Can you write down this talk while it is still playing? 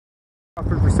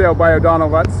Offered for sale by O'Donnell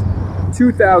Lutz.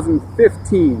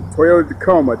 2015 Toyota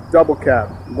Tacoma double cab,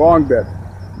 long bed,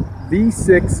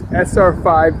 V6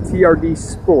 SR5 TRD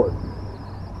Sport.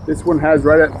 This one has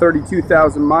right at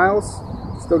 32,000 miles.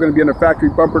 Still going to be under factory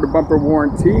bumper-to-bumper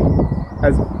warranty,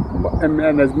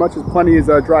 and as much as plenty as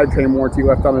a drivetrain warranty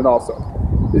left on it also.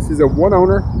 This is a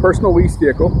one-owner personal lease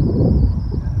vehicle,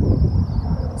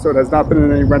 so it has not been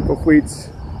in any rental fleets.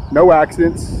 No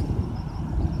accidents.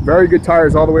 Very good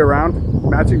tires all the way around,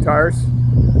 matching tires.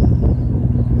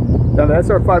 Now the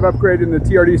SR5 upgrade in the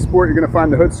TRD Sport, you're going to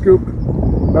find the hood scoop,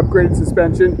 upgraded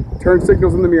suspension, turn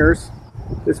signals in the mirrors.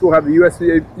 This will have the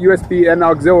USB and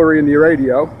auxiliary in the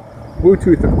radio,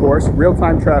 Bluetooth of course,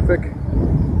 real-time traffic,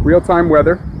 real-time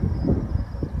weather.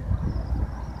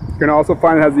 You're going to also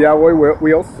find it has the alloy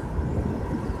wheels,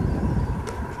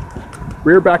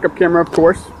 rear backup camera of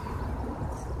course.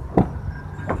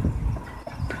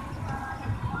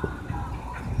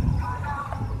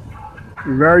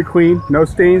 Very clean, no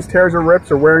stains, tears, or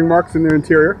rips, or wearing marks in the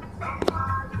interior.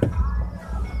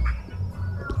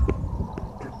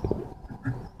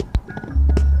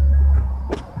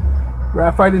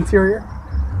 Graphite interior.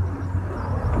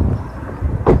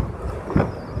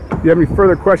 If you have any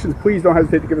further questions, please don't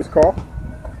hesitate to give us a call,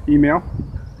 email.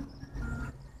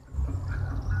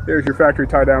 There's your factory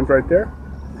tie downs right there.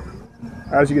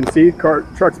 As you can see, truck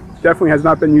definitely has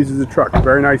not been used as a truck.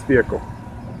 Very nice vehicle.